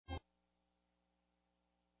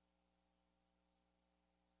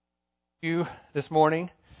You this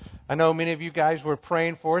morning. I know many of you guys were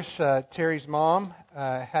praying for us. Terry's mom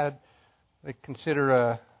had, they consider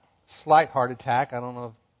a slight heart attack. I don't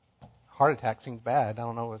know if heart attack seems bad. I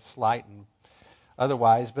don't know if it's slight and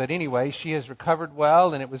otherwise. But anyway, she has recovered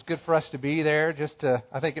well, and it was good for us to be there.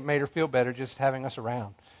 I think it made her feel better just having us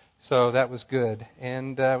around. So that was good.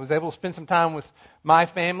 And I was able to spend some time with my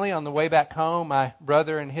family on the way back home, my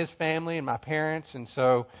brother and his family and my parents. And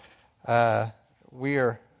so we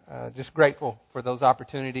are just grateful for those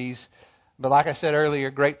opportunities. But like I said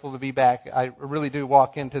earlier, grateful to be back. I really do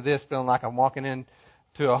walk into this feeling like I'm walking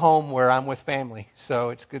into a home where I'm with family. So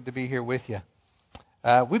it's good to be here with you.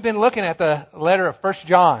 We've been looking at the letter of 1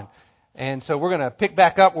 John. And so we're going to pick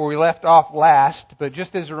back up where we left off last. But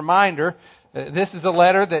just as a reminder, this is a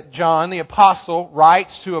letter that John, the apostle,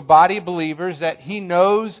 writes to a body of believers that he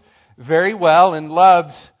knows very well and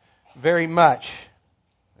loves very much.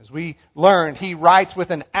 As we learned, he writes with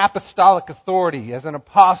an apostolic authority as an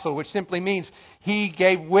apostle, which simply means he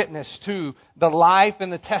gave witness to the life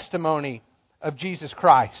and the testimony of Jesus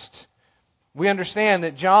Christ. We understand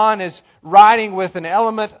that John is writing with an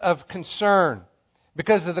element of concern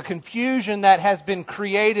because of the confusion that has been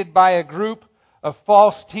created by a group of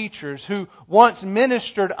false teachers who once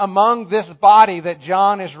ministered among this body that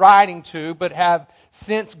John is writing to, but have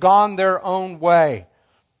since gone their own way.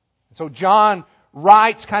 So John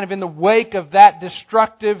writes kind of in the wake of that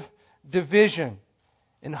destructive division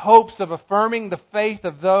in hopes of affirming the faith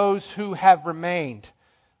of those who have remained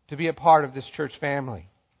to be a part of this church family.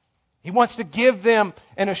 He wants to give them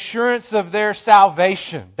an assurance of their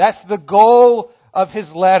salvation. That's the goal of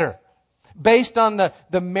his letter, based on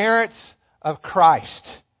the merits of Christ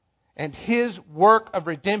and His work of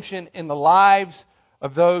redemption in the lives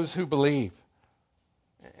of those who believe.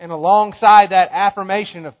 And alongside that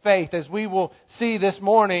affirmation of faith, as we will see this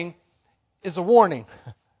morning, is a warning.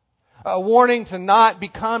 A warning to not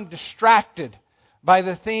become distracted by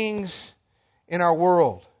the things in our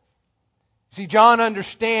world. See, John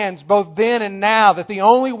understands both then and now that the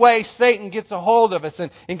only way Satan gets a hold of us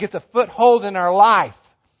and gets a foothold in our life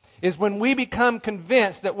is when we become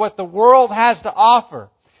convinced that what the world has to offer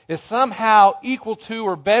is somehow equal to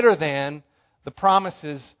or better than the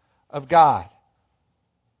promises of God.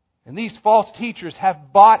 And these false teachers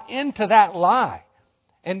have bought into that lie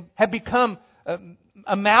and have become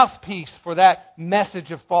a mouthpiece for that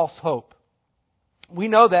message of false hope. We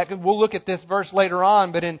know that because we'll look at this verse later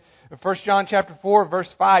on, but in 1 John chapter 4, verse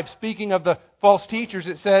 5, speaking of the false teachers,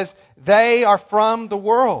 it says, "They are from the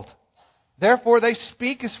world. Therefore they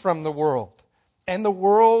speak as from the world, and the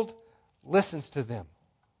world listens to them."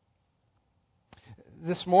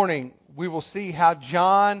 This morning, we will see how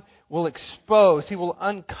John will expose, he will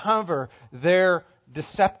uncover their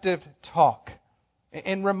deceptive talk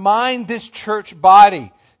and remind this church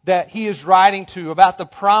body that he is writing to about the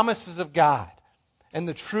promises of God and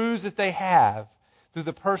the truths that they have through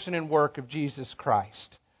the person and work of Jesus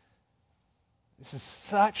Christ. This is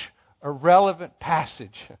such a relevant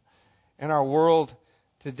passage in our world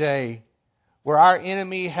today, where our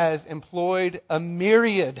enemy has employed a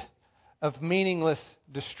myriad of meaningless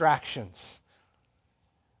distractions.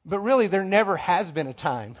 But really, there never has been a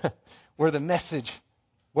time where the message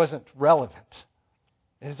wasn't relevant.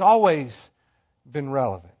 It has always been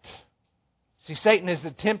relevant. See, Satan has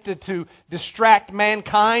attempted to distract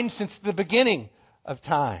mankind since the beginning of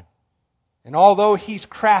time. And although he's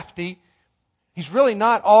crafty, he's really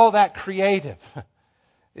not all that creative.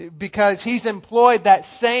 Because he's employed that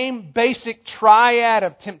same basic triad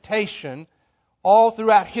of temptation all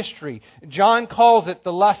throughout history. John calls it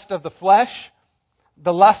the lust of the flesh,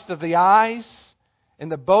 the lust of the eyes,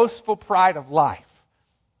 and the boastful pride of life.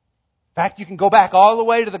 In fact, you can go back all the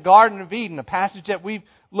way to the Garden of Eden, a passage that we've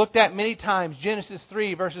looked at many times, Genesis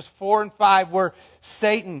 3, verses 4 and 5, where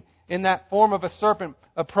Satan, in that form of a serpent,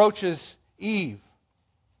 approaches Eve.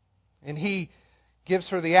 And he gives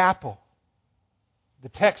her the apple. The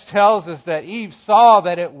text tells us that Eve saw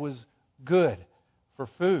that it was good for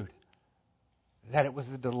food, that it was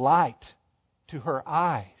a delight to her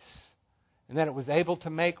eyes, and that it was able to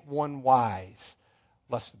make one wise.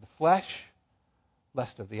 Lust of the flesh,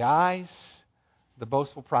 lust of the eyes, the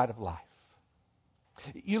boastful pride of life.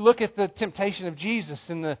 You look at the temptation of Jesus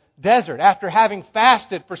in the desert after having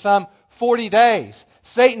fasted for some 40 days.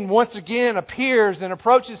 Satan once again appears and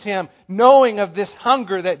approaches him knowing of this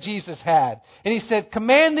hunger that Jesus had. And he said,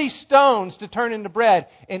 "Command these stones to turn into bread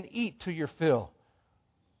and eat to your fill."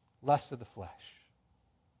 Lust of the flesh.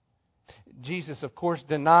 Jesus, of course,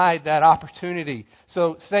 denied that opportunity.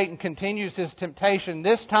 So Satan continues his temptation,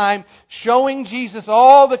 this time showing Jesus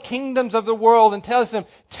all the kingdoms of the world and tells him,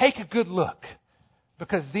 "Take a good look.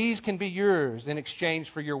 because these can be yours in exchange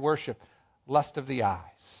for your worship. Lust of the eyes.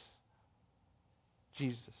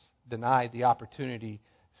 Jesus denied the opportunity.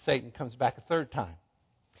 Satan comes back a third time.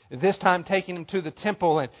 This time taking him to the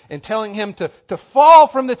temple and telling him to fall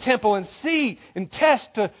from the temple and see and test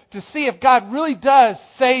to see if God really does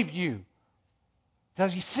save you.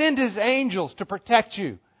 Does He send His angels to protect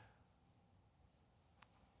you?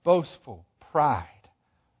 Boastful pride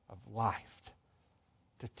of life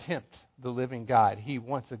to tempt the living God. He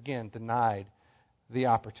once again denied the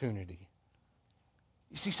opportunity.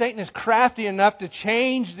 You see, Satan is crafty enough to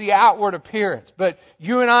change the outward appearance. But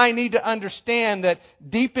you and I need to understand that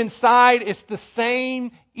deep inside it's the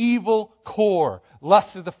same evil core.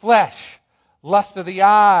 Lust of the flesh, lust of the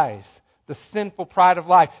eyes, the sinful pride of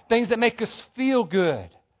life. Things that make us feel good.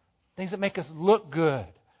 Things that make us look good.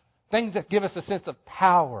 Things that give us a sense of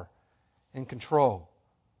power and control.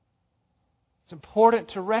 It's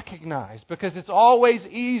important to recognize because it's always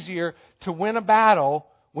easier to win a battle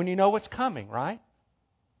when you know what's coming, right?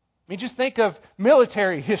 I mean, just think of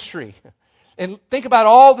military history and think about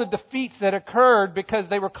all the defeats that occurred because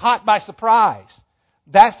they were caught by surprise.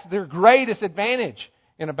 That's their greatest advantage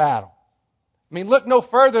in a battle. I mean, look no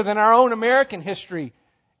further than our own American history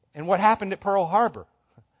and what happened at Pearl Harbor.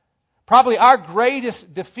 Probably our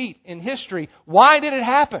greatest defeat in history. Why did it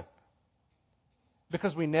happen?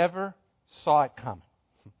 Because we never saw it coming.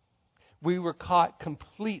 We were caught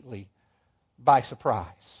completely by surprise.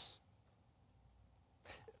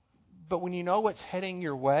 But when you know what's heading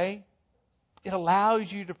your way, it allows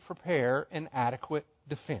you to prepare an adequate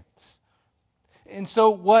defense. And so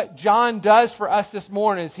what John does for us this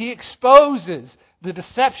morning is he exposes the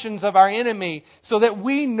deceptions of our enemy so that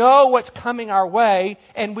we know what's coming our way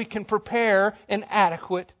and we can prepare an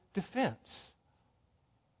adequate defense.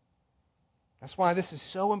 That's why this is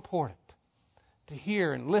so important to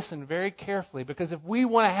hear and listen very carefully, because if we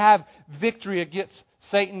want to have victory against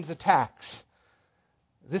Satan's attacks,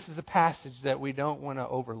 this is a passage that we don't want to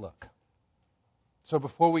overlook. So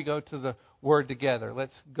before we go to the Word together,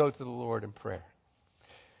 let's go to the Lord in prayer.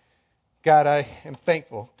 God, I am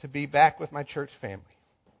thankful to be back with my church family,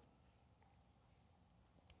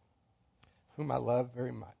 whom I love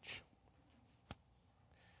very much.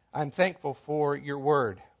 I'm thankful for your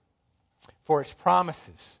Word, for its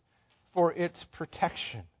promises, for its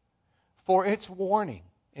protection, for its warning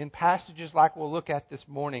in passages like we'll look at this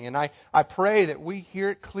morning. And I pray that we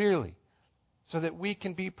hear it clearly so that we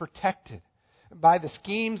can be protected by the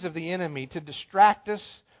schemes of the enemy to distract us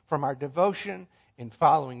from our devotion in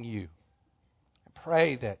following you. I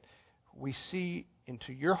pray that we see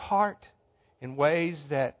into your heart in ways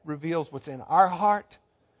that reveals what's in our heart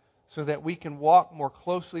so that we can walk more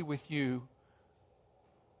closely with you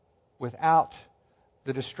without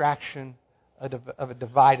the distraction of a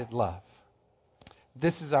divided love.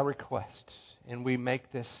 This is our request, and we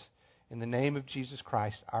make this in the name of Jesus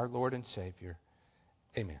Christ, our Lord and Savior.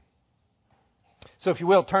 Amen. So if you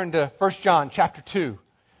will, turn to 1 John chapter 2,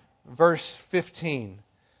 verse 15.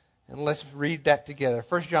 And let's read that together.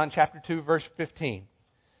 1 John chapter 2, verse 15.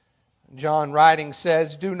 John writing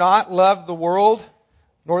says, "Do not love the world,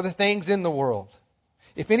 nor the things in the world.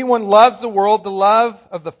 If anyone loves the world, the love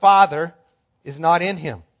of the Father is not in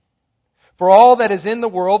him. For all that is in the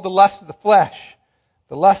world, the lust of the flesh,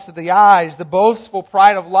 the lust of the eyes, the boastful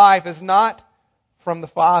pride of life is not from the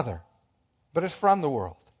Father, but is from the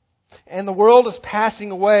world. And the world is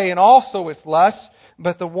passing away, and also its lusts,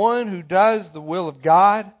 but the one who does the will of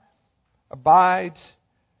God abides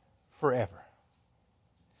forever."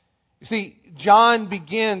 You see, John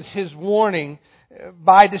begins his warning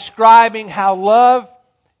by describing how love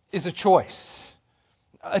is a choice,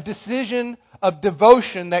 a decision of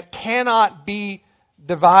devotion that cannot be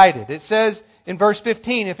divided. It says in verse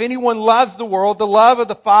 15, if anyone loves the world, the love of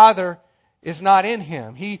the Father is not in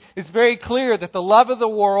him. He is very clear that the love of the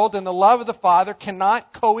world and the love of the Father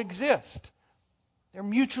cannot coexist. They're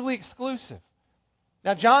mutually exclusive.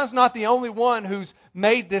 Now, John's not the only one who's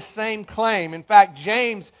made this same claim. In fact,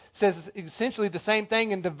 James says essentially the same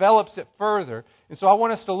thing and develops it further. And so I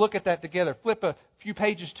want us to look at that together. Flip a few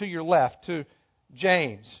pages to your left to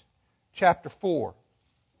James chapter 4.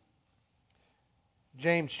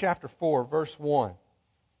 James chapter 4, verse 1.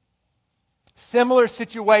 Similar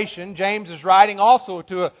situation. James is writing also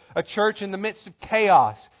to a church in the midst of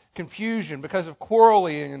chaos, confusion, because of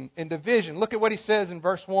quarreling and division. Look at what he says in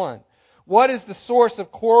verse 1. What is the source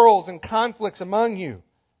of quarrels and conflicts among you?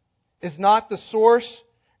 Is not the source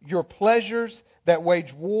your pleasures that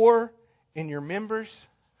wage war in your members?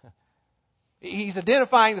 He's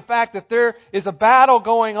identifying the fact that there is a battle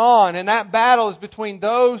going on, and that battle is between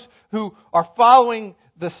those who are following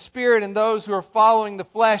the Spirit and those who are following the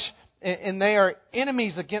flesh, and they are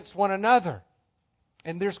enemies against one another.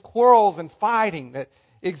 And there's quarrels and fighting that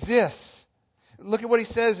exists. Look at what he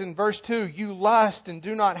says in verse 2. You lust and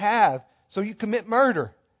do not have, so you commit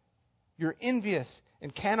murder. You're envious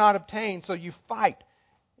and cannot obtain, so you fight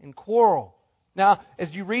and quarrel. Now,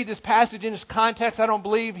 as you read this passage in its context, I don't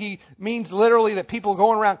believe he means literally that people are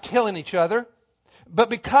going around killing each other. But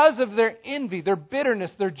because of their envy, their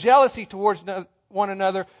bitterness, their jealousy towards one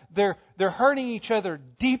another, they're hurting each other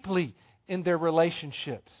deeply in their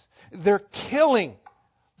relationships. They're killing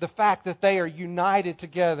the fact that they are united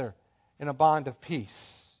together in a bond of peace.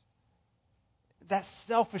 That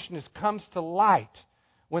selfishness comes to light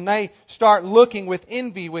when they start looking with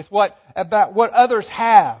envy about what others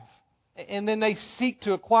have, and then they seek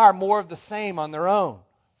to acquire more of the same on their own.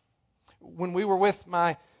 When we were with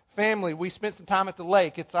my family, we spent some time at the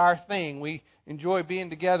lake. It's our thing. We enjoy being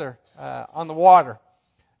together on the water.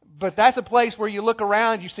 But that's a place where you look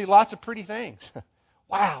around, you see lots of pretty things.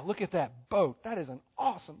 Wow, look at that boat. That is an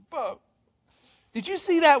awesome boat. Did you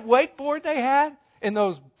see that wakeboard they had? And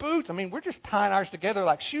those boots? I mean, we're just tying ours together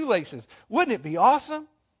like shoelaces. Wouldn't it be awesome?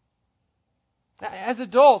 As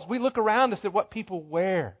adults, we look around us at what people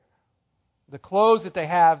wear, the clothes that they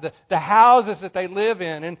have, the houses that they live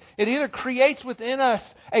in. And it either creates within us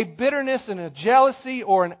a bitterness and a jealousy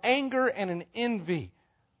or an anger and an envy.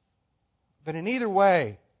 But in either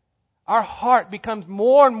way, our heart becomes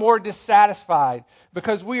more and more dissatisfied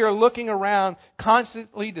because we are looking around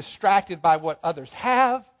constantly distracted by what others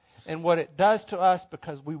have and what it does to us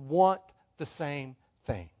because we want the same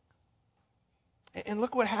thing. And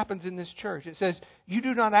look what happens in this church. It says, you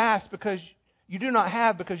do not ask because you do not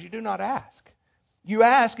have because you do not ask. You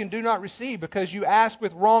ask and do not receive because you ask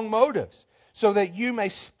with wrong motives, so that you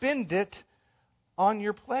may spend it on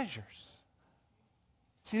your pleasures.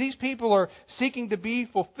 See, these people are seeking to be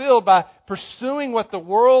fulfilled by pursuing what the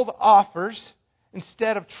world offers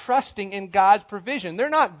instead of trusting in God's provision. They're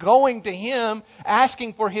not going to Him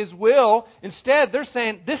asking for His will. Instead, they're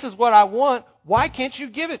saying, this is what I want. Why can't you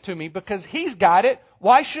give it to me? Because He's got it.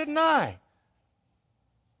 Why shouldn't I?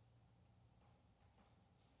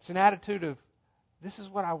 It's an attitude of, this is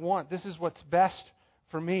what I want. This is what's best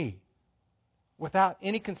for me. Without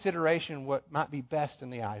any consideration what might be best in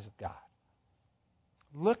the eyes of God.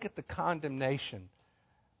 Look at the condemnation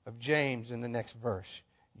of James in the next verse.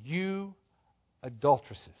 You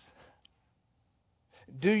adulteresses.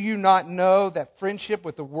 Do you not know that friendship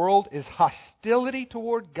with the world is hostility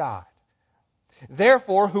toward God?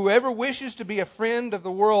 Therefore, whoever wishes to be a friend of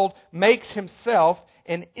the world makes himself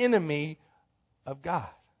an enemy of God.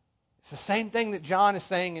 It's the same thing that John is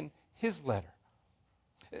saying in his letter.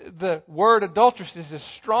 The word adulteresses is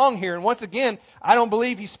strong here. And once again, I don't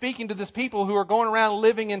believe he's speaking to these people who are going around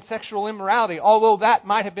living in sexual immorality. Although that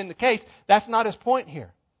might have been the case, that's not his point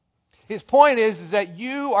here. His point is that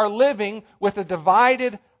you are living with a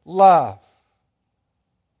divided love.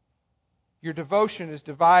 Your devotion is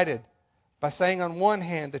divided by saying on one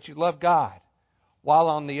hand that you love God, while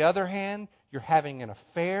on the other hand, you're having an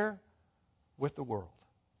affair with the world.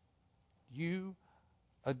 You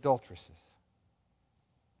adulteresses.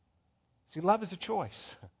 See, love is a choice.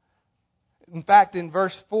 In fact, in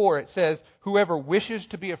verse 4 it says, whoever wishes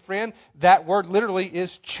to be a friend, that word literally is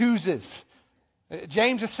chooses.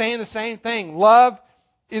 James is saying the same thing. Love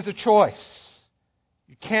is a choice.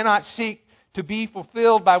 You cannot seek to be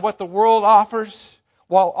fulfilled by what the world offers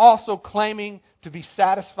while also claiming to be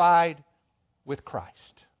satisfied with Christ.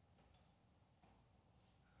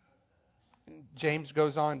 James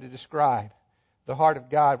goes on to describe the heart of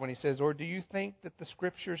God when he says, or do you think that the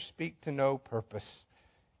Scriptures speak to no purpose?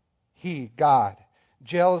 He, God,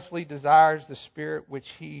 jealously desires the Spirit which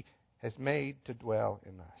He has made to dwell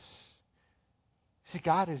in us. See,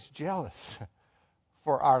 God is jealous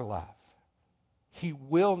for our love. He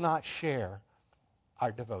will not share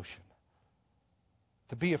our devotion.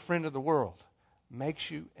 To be a friend of the world makes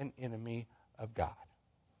you an enemy of God.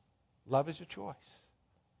 Love is a choice.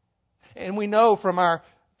 And we know from our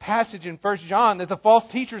passage in 1 John that the false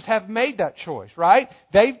teachers have made that choice, right?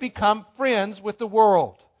 They've become friends with the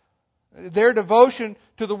world. Their devotion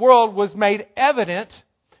to the world was made evident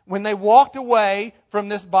when they walked away from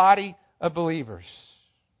this body of believers.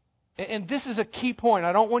 And this is a key point.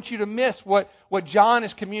 I don't want you to miss what John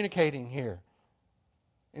is communicating here.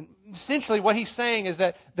 And essentially what he's saying is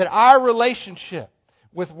that our relationship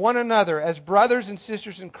with one another as brothers and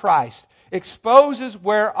sisters in Christ exposes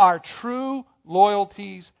where our true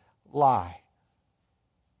loyalties lie.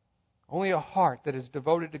 Only a heart that is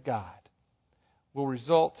devoted to God will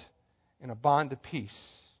result in a bond of peace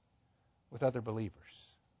with other believers.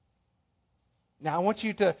 Now, I want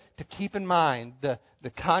you to keep in mind the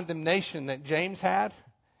condemnation that James had,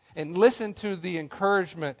 and listen to the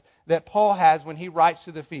encouragement that Paul has when he writes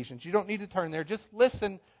to the Ephesians. You don't need to turn there. Just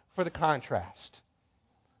listen for the contrast.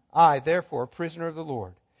 I, therefore, a prisoner of the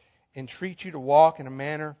Lord, entreat you to walk in a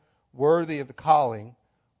manner worthy of the calling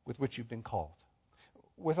with which you've been called,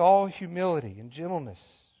 with all humility and gentleness,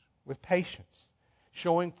 with patience,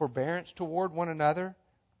 showing forbearance toward one another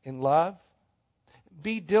in love.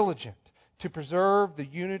 Be diligent to preserve the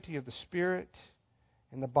unity of the Spirit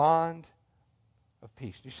in the bond of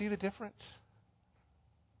peace. Do you see the difference?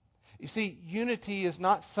 You see, unity is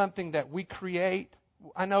not something that we create.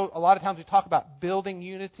 I know a lot of times we talk about building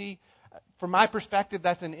unity. From my perspective,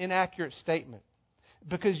 that's an inaccurate statement.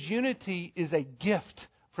 Because unity is a gift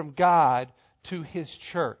from God to His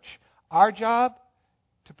church. Our job,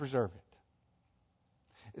 to preserve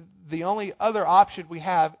it. The only other option we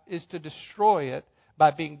have is to destroy it by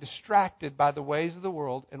being distracted by the ways of the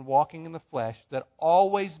world and walking in the flesh that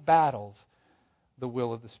always battles the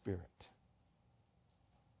will of the Spirit.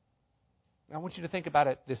 I want you to think about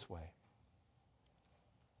it this way.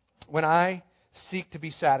 When I seek to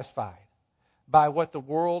be satisfied by what the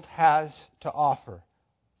world has to offer,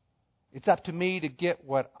 it's up to me to get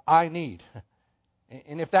what I need.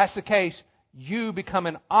 And if that's the case, you become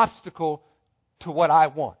an obstacle to what I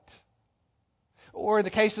want. Or in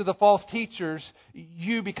the case of the false teachers,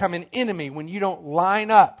 you become an enemy when you don't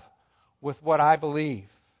line up with what I believe.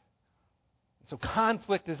 So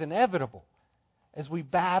conflict is inevitable as we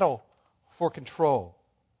battle for control.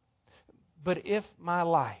 But if my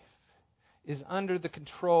life is under the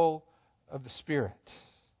control of the Spirit,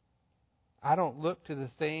 I don't look to the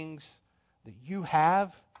things that you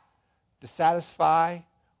have to satisfy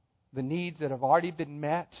the needs that have already been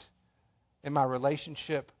met in my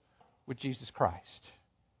relationship with Jesus Christ.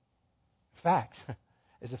 In fact,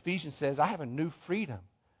 as Ephesians says, I have a new freedom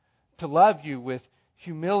to love you with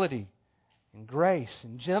humility and grace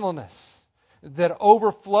and gentleness that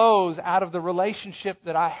overflows out of the relationship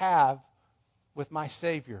that I have with my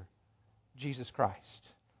Savior, Jesus Christ.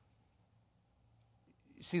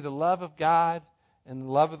 You see, the love of God and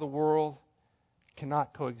the love of the world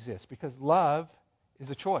cannot coexist because love is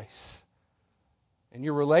a choice. And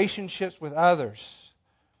your relationships with others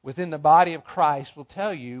within the body of Christ will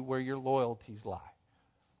tell you where your loyalties lie.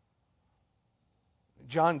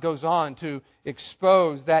 John goes on to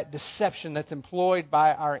expose that deception that's employed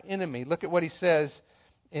by our enemy. Look at what he says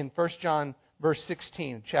in 1 John verse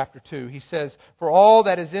 16, chapter 2. He says, "For all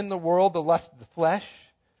that is in the world, the lust of the flesh,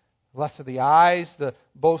 the lust of the eyes, the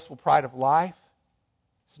boastful pride of life,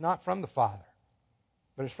 is not from the Father,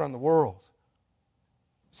 but is from the world."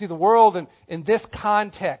 See, the world in this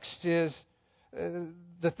context is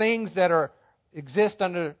the things that exist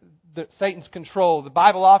under Satan's control. The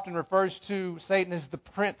Bible often refers to Satan as the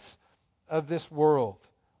prince of this world.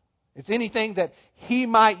 It's anything that he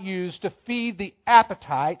might use to feed the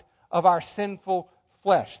appetite of our sinful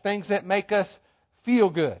flesh. Things that make us feel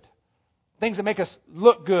good. Things that make us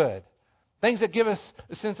look good. Things that give us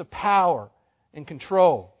a sense of power and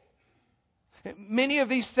control. Many of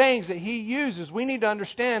these things that he uses, we need to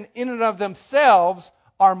understand in and of themselves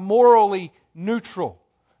are morally neutral.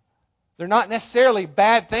 They're not necessarily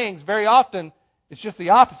bad things. Very often, it's just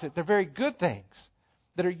the opposite. They're very good things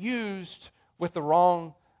that are used with the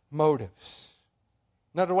wrong motives.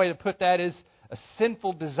 Another way to put that is a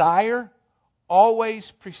sinful desire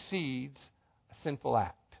always precedes a sinful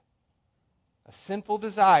act. A sinful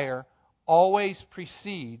desire always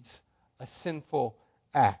precedes a sinful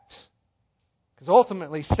act. Because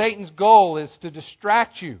ultimately, Satan's goal is to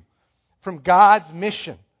distract you from God's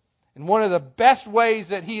mission. And one of the best ways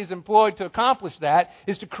that he is employed to accomplish that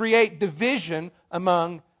is to create division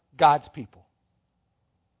among God's people.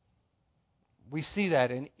 We see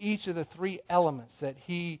that in each of the three elements that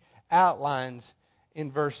he outlines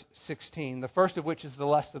in verse 16. The first of which is the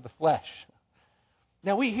lust of the flesh.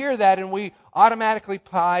 Now we hear that and we automatically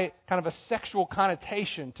apply kind of a sexual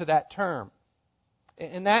connotation to that term.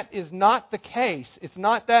 And that is not the case. It's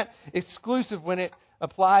not that exclusive when it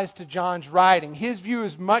applies to John's writing. His view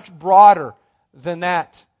is much broader than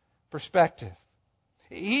that perspective.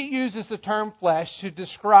 He uses the term flesh to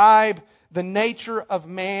describe the nature of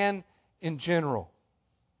man in general.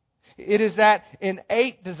 It is that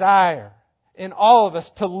innate desire in all of us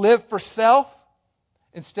to live for self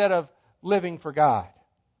instead of living for God.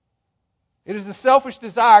 It is the selfish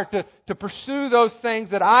desire to pursue those things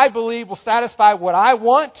that I believe will satisfy what I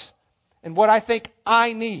want and what I think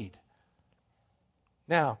I need.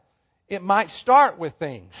 Now, it might start with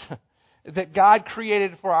things that God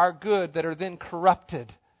created for our good that are then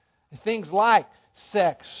corrupted. Things like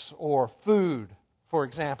sex or food, for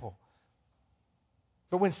example.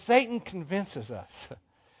 But when Satan convinces us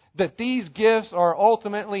that these gifts are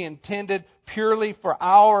ultimately intended purely for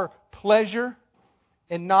our pleasure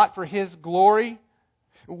and not for His glory,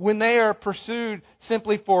 when they are pursued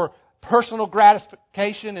simply for personal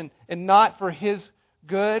gratification and not for His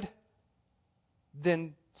good,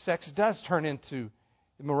 then sex does turn into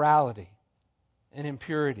immorality and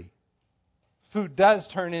impurity. Food does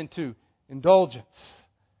turn into indulgence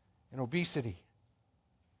and obesity.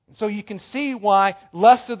 And so you can see why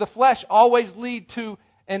lusts of the flesh always lead to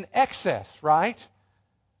an excess, right?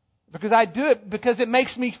 Because I do it because it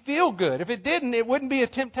makes me feel good. If it didn't, it wouldn't be a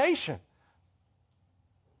temptation.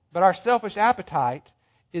 But our selfish appetite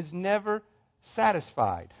is never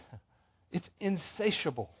satisfied. It's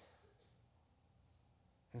insatiable.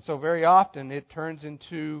 And so very often it turns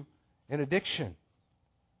into an addiction.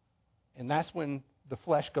 And that's when the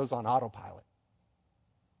flesh goes on autopilot.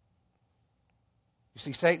 You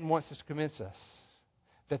see, Satan wants us to convince us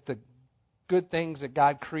that the good things that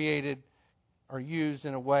God created are used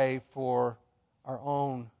in a way for our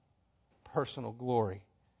own personal glory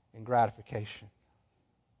and gratification.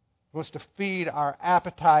 He wants to feed our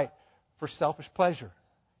appetite for selfish pleasure.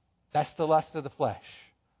 That's the lust of the flesh.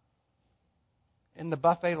 And the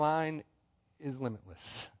buffet line is limitless.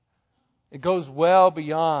 It goes well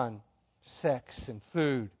beyond sex and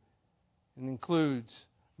food. It includes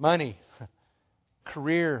money,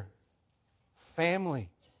 career, family,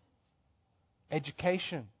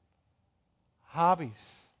 education, hobbies.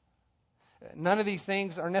 None of these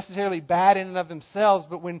things are necessarily bad in and of themselves,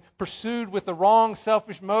 but when pursued with the wrong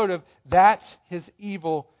selfish motive, that's his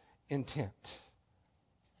evil intent.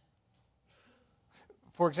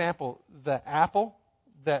 For example, the apple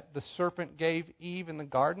that the serpent gave Eve in the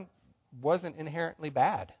garden wasn't inherently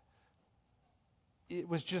bad. It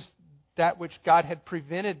was just that which God had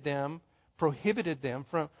prohibited them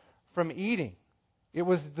from eating. It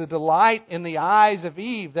was the delight in the eyes of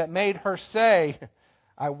Eve that made her say,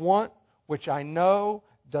 I want which I know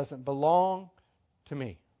doesn't belong to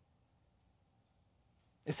me.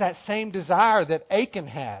 It's that same desire that Achan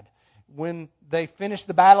had when they finished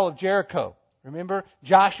the battle of Jericho. Remember,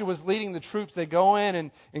 Joshua was leading the troops. They go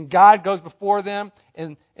in and God goes before them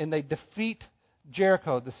and they defeat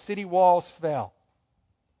Jericho. The city walls fell.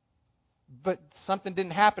 But something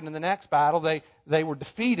didn't happen in the next battle. They were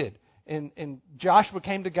defeated. And Joshua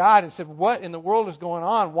came to God and said, what in the world is going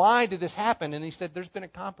on? Why did this happen? And he said, there's been a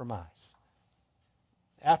compromise.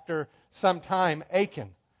 After some time,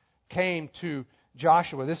 Achan came to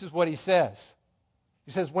Joshua. This is what he says.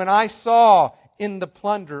 He says, when I saw in the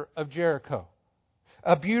plunder of Jericho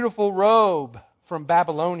a beautiful robe from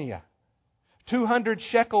Babylonia, 200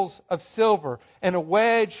 shekels of silver, and a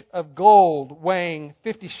wedge of gold weighing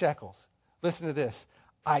 50 shekels. Listen to this.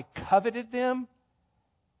 I coveted them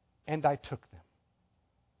and I took them.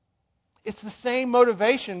 It's the same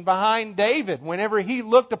motivation behind David whenever he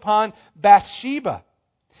looked upon Bathsheba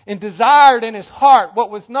and desired in his heart what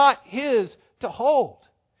was not his to hold.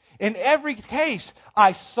 In every case,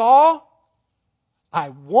 I saw, I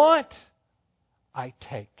want, I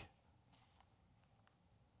take.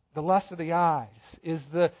 The lust of the eyes is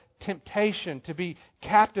the temptation to be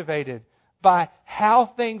captivated by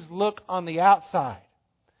how things look on the outside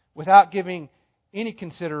without giving any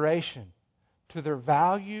consideration to their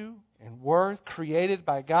value and worth created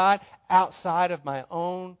by God outside of my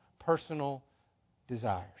own personal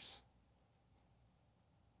desires.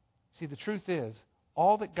 See, the truth is,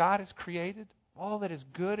 all that God has created, all that is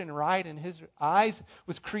good and right in His eyes,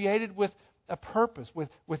 was created with a purpose, with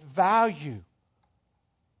value.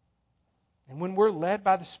 And when we're led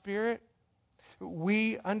by the Spirit,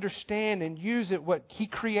 we understand and use it what He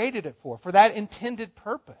created it for that intended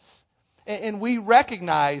purpose. And we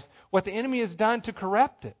recognize what the enemy has done to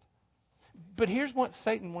corrupt it. But here's what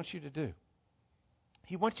Satan wants you to do.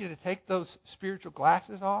 He wants you to take those spiritual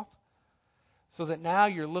glasses off so that now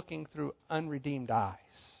you're looking through unredeemed eyes.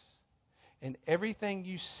 And everything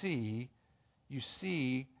you see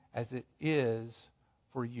as it is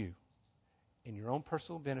for you, in your own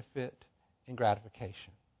personal benefit and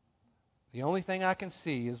gratification. The only thing I can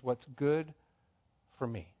see is what's good for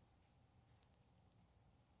me.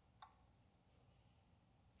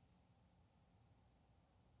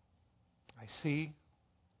 I see,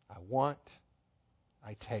 I want,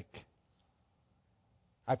 I take.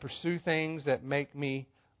 I pursue things that make me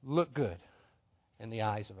look good in the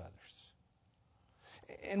eyes of others.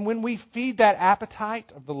 And when we feed that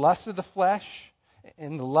appetite of the lust of the flesh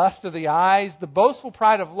and the lust of the eyes, the boastful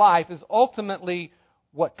pride of life is ultimately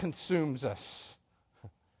what consumes us.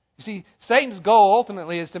 You see, Satan's goal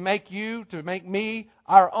ultimately is to make me,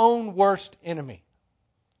 our own worst enemy.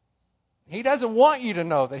 He doesn't want you to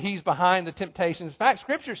know that he's behind the temptations. In fact,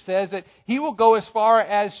 Scripture says that he will go as far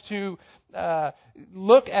as to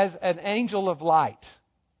look as an angel of light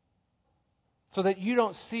so that you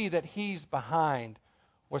don't see that he's behind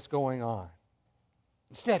what's going on.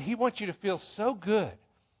 Instead, he wants you to feel so good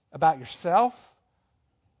about yourself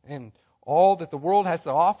and all that the world has to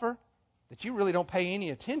offer that you really don't pay any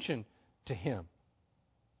attention to him.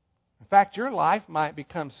 In fact, your life might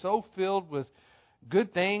become so filled with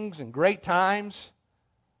good things and great times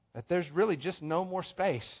that there's really just no more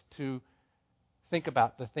space to think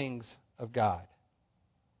about the things of God.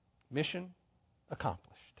 Mission accomplished.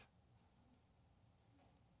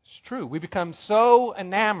 It's true. We become so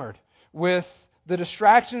enamored with the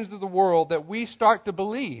distractions of the world that we start to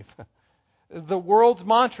believe the world's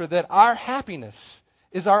mantra that our happiness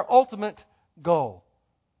is our ultimate goal.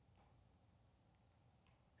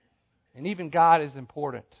 And even God is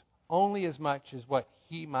important only as much as what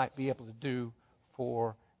He might be able to do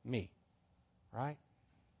for me. Right?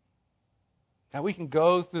 Now we can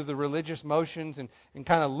go through the religious motions and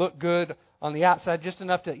kind of look good on the outside just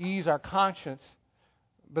enough to ease our conscience.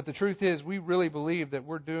 But the truth is we really believe that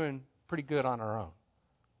we're doing pretty good on our own.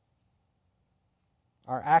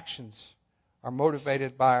 Our actions are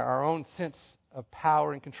motivated by our own sense of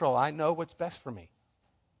power and control. I know what's best for me.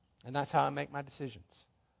 And that's how I make my decisions.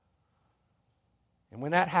 And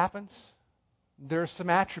when that happens, there are some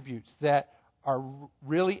attributes that are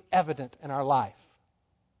really evident in our life.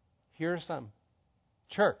 Here are some.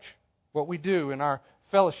 Church, what we do in our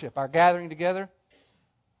fellowship, our gathering together,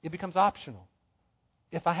 it becomes optional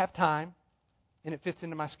if I have time and it fits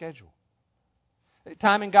into my schedule.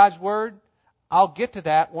 Time in God's Word, I'll get to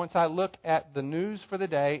that once I look at the news for the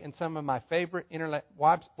day and some of my favorite internet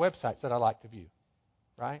websites that I like to view.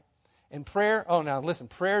 Right? And prayer, now listen,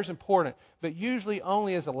 prayer is important, but usually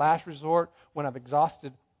only as a last resort when I've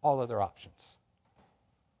exhausted all other options.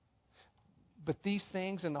 But these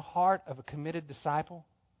things in the heart of a committed disciple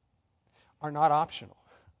are not optional.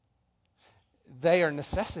 They are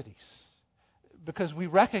necessities because we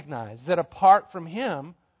recognize that apart from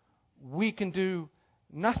Him, we can do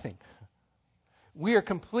nothing. We are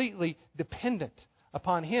completely dependent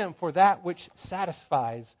upon Him for that which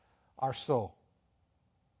satisfies our soul.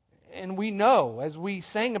 And we know, as we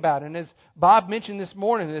sang about, and as Bob mentioned this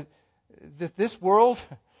morning, that this world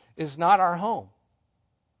is not our home.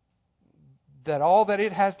 That all that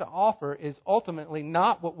it has to offer is ultimately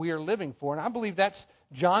not what we are living for. And I believe that's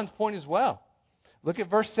John's point as well. Look at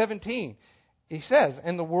verse 17. He says,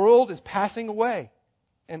 "And the world is passing away,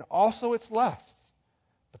 and also its lusts.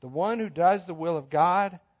 But the one who does the will of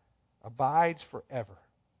God abides forever."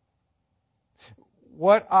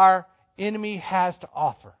 What our enemy has to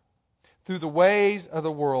offer through the ways of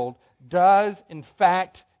the world does, in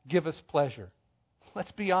fact, give us pleasure.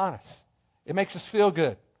 Let's be honest. It makes us feel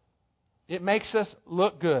good. It makes us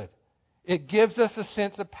look good. It gives us a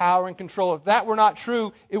sense of power and control. If that were not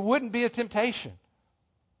true, it wouldn't be a temptation.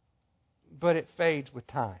 But it fades with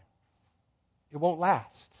time. It won't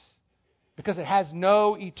last. Because it has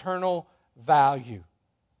no eternal value.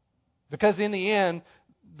 Because in the end,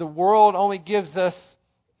 the world only gives us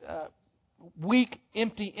weak,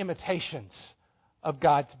 empty imitations of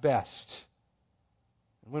God's best.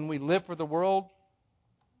 When we live for the world,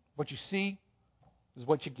 what you see is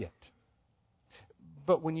what you get.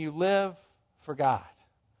 But when you live for God,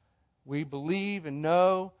 we believe and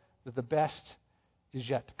know that the best is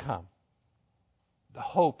yet to come. The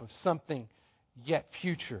hope of something yet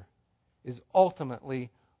future is ultimately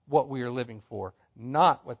what we are living for,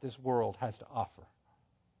 not what this world has to offer.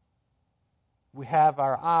 We have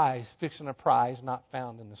our eyes fixed on a prize not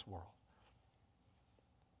found in this world.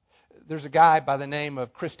 There's a guy by the name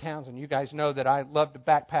of Chris Townsend. You guys know that I love to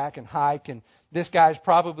backpack and hike, and this guy's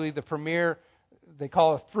probably the premier, they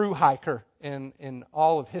call a through hiker in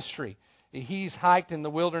all of history. He's hiked in the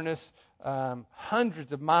wilderness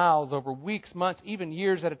hundreds of miles over weeks, months, even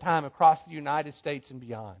years at a time across the United States and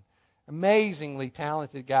beyond. Amazingly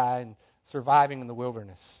talented guy and surviving in the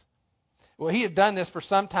wilderness. Well, he had done this for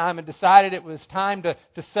some time and decided it was time to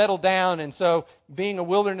settle down. And so, being a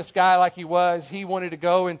wilderness guy like he was, he wanted to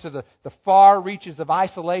go into the far reaches of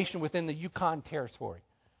isolation within the Yukon Territory.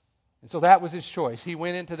 And so that was his choice. He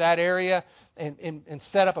went into that area and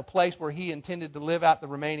set up a place where he intended to live out the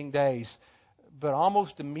remaining days. But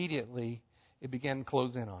almost immediately, it began to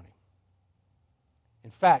close in on him.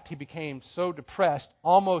 In fact, he became so depressed,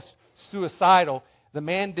 almost suicidal, the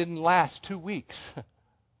man didn't last 2 weeks.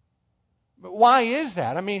 But why is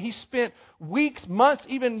that? I mean, he spent weeks, months,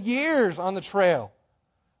 even years on the trail.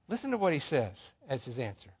 Listen to what he says as his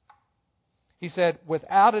answer. He said,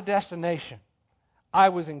 without a destination, I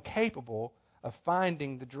was incapable of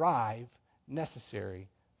finding the drive necessary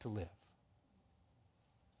to live.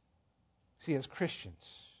 See, as Christians,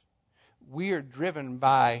 we are driven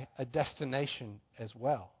by a destination as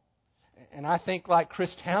well. And I think, like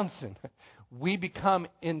Chris Townsend, we become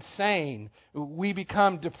insane, we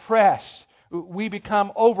become depressed, we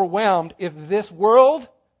become overwhelmed if this world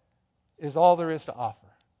is all there is to offer.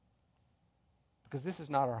 Because this is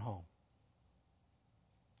not our home.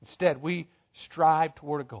 Instead, we strive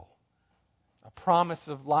toward a goal, a promise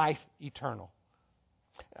of life eternal.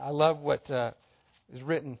 I love what is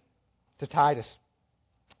written to Titus,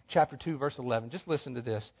 chapter 2, verse 11. Just listen to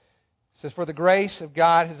this. It says, "For the grace of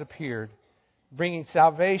God has appeared, bringing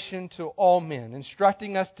salvation to all men,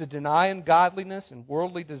 instructing us to deny ungodliness and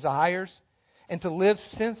worldly desires, and to live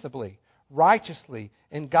sensibly, righteously,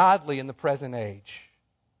 and godly in the present age,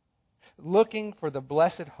 looking for the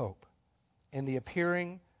blessed hope and the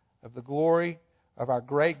appearing of the glory of our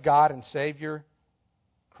great God and Savior,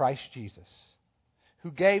 Christ Jesus,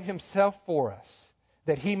 who gave Himself for us,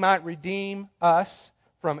 that He might redeem us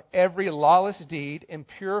from every lawless deed and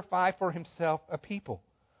purify for Himself a people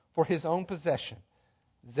for His own possession,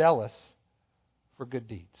 zealous for good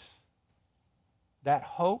deeds." That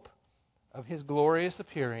hope of His glorious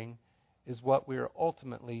appearing is what we are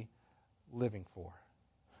ultimately living for.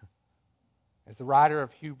 As the writer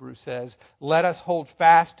of Hebrews says, "Let us hold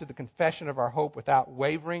fast to the confession of our hope without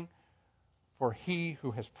wavering, for He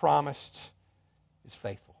who has promised is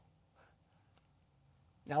faithful."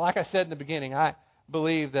 Now, like I said in the beginning, I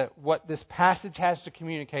believe that what this passage has to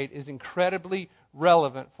communicate is incredibly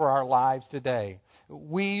relevant for our lives today.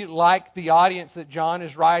 We, like the audience that John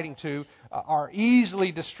is writing to, are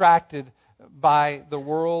easily distracted by the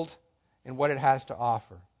world and what it has to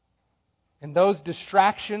offer. And those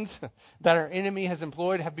distractions that our enemy has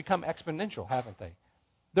employed have become exponential, haven't they?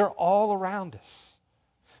 They're all around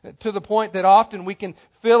us. To the point that often we can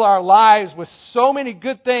fill our lives with so many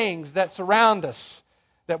good things that surround us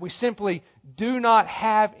that we simply do not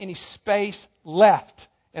have any space left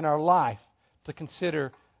in our life to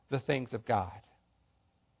consider the things of God.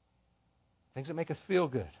 Things that make us feel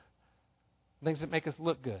good. Things that make us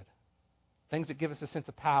look good. Things that give us a sense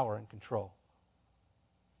of power and control.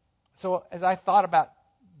 So as I thought about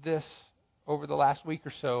this over the last week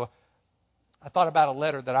or so, I thought about a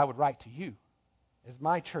letter that I would write to you as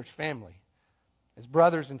my church family, as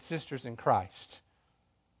brothers and sisters in Christ.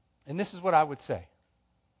 And this is what I would say.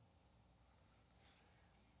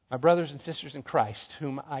 My brothers and sisters in Christ,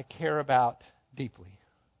 whom I care about deeply,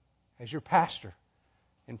 as your pastor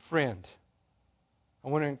and friend, I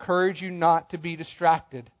want to encourage you not to be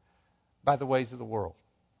distracted by the ways of the world.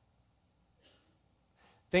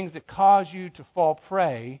 Things that cause you to fall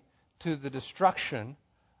prey to the destruction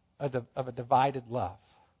of a divided love.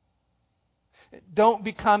 Don't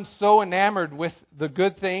become so enamored with the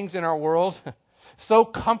good things in our world, so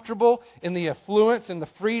comfortable in the affluence and the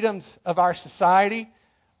freedoms of our society,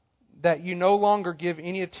 that you no longer give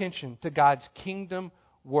any attention to God's kingdom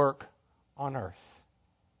work on earth.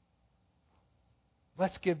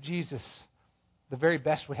 Let's give Jesus the very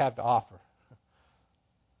best we have to offer,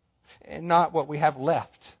 and not what we have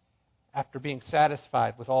left after being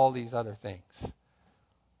satisfied with all these other things.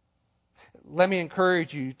 Let me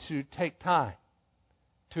encourage you to take time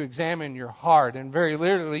to examine your heart, and very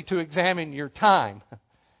literally to examine your time.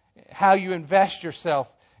 How you invest yourself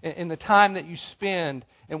in the time that you spend,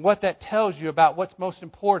 and what that tells you about what's most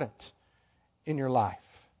important in your life.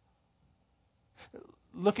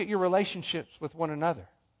 Look at your relationships with one another.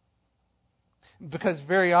 Because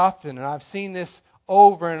very often, and I've seen this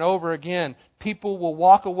over and over again, people will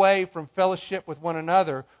walk away from fellowship with one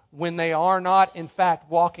another when they are not, in fact,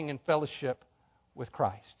 walking in fellowship with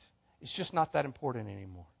Christ. It's just not that important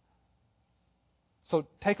anymore. So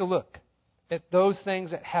take a look at those things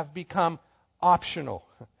that have become optional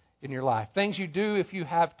in your life. Things you do if you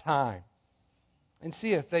have time. And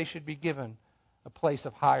see if they should be given a place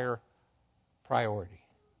of higher priority.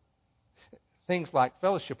 Things like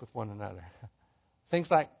fellowship with one another. Things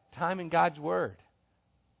like time in God's Word,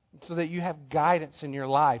 so that you have guidance in your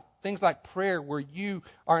life. Things like prayer, where you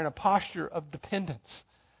are in a posture of dependence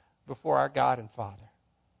before our God and Father.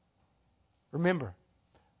 Remember,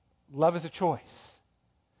 love is a choice.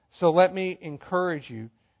 So let me encourage you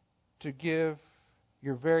to give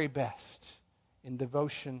your very best in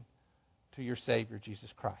devotion to your Savior, Jesus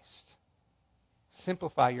Christ.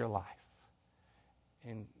 Simplify your life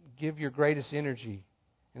and give your greatest energy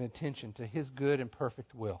and attention to His good and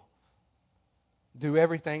perfect will. Do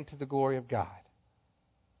everything to the glory of God.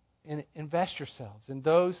 and invest yourselves in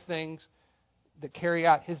those things that carry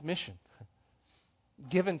out His mission,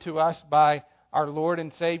 given to us by our Lord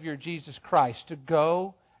and Savior Jesus Christ, to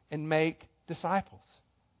go and make disciples.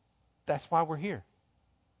 That's why we're here.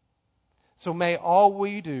 So may all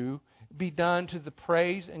we do be done to the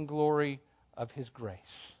praise and glory of His grace,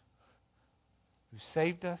 who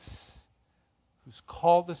saved us, who's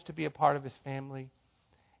called us to be a part of His family,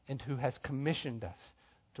 and who has commissioned us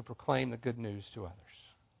to proclaim the good news to others.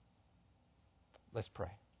 Let's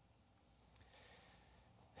pray.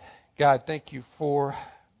 God, thank You for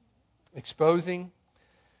exposing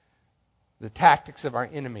the tactics of our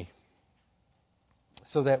enemy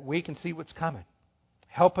so that we can see what's coming.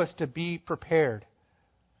 Help us to be prepared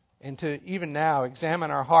and to even now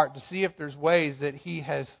examine our heart to see if there's ways that he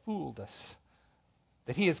has fooled us,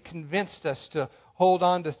 that he has convinced us to hold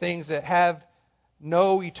on to things that have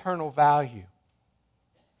no eternal value.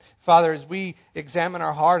 Father, as we examine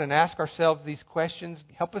our heart and ask ourselves these questions,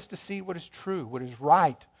 help us to see what is true, what is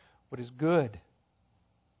right, what is good.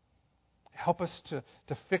 Help us to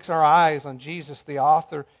fix our eyes on Jesus, the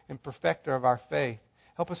author and perfecter of our faith.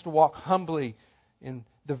 Help us to walk humbly in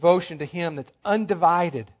devotion to Him that's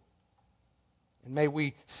undivided. And may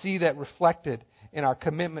we see that reflected in our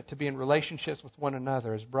commitment to be in relationships with one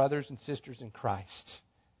another as brothers and sisters in Christ.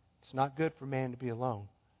 It's not good for man to be alone.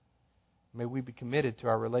 May we be committed to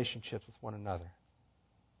our relationships with one another.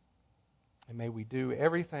 And may we do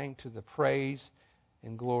everything to the praise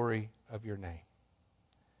and glory of Your name.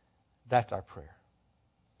 That's our prayer.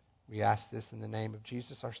 We ask this in the name of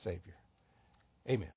Jesus, our Savior. Amen.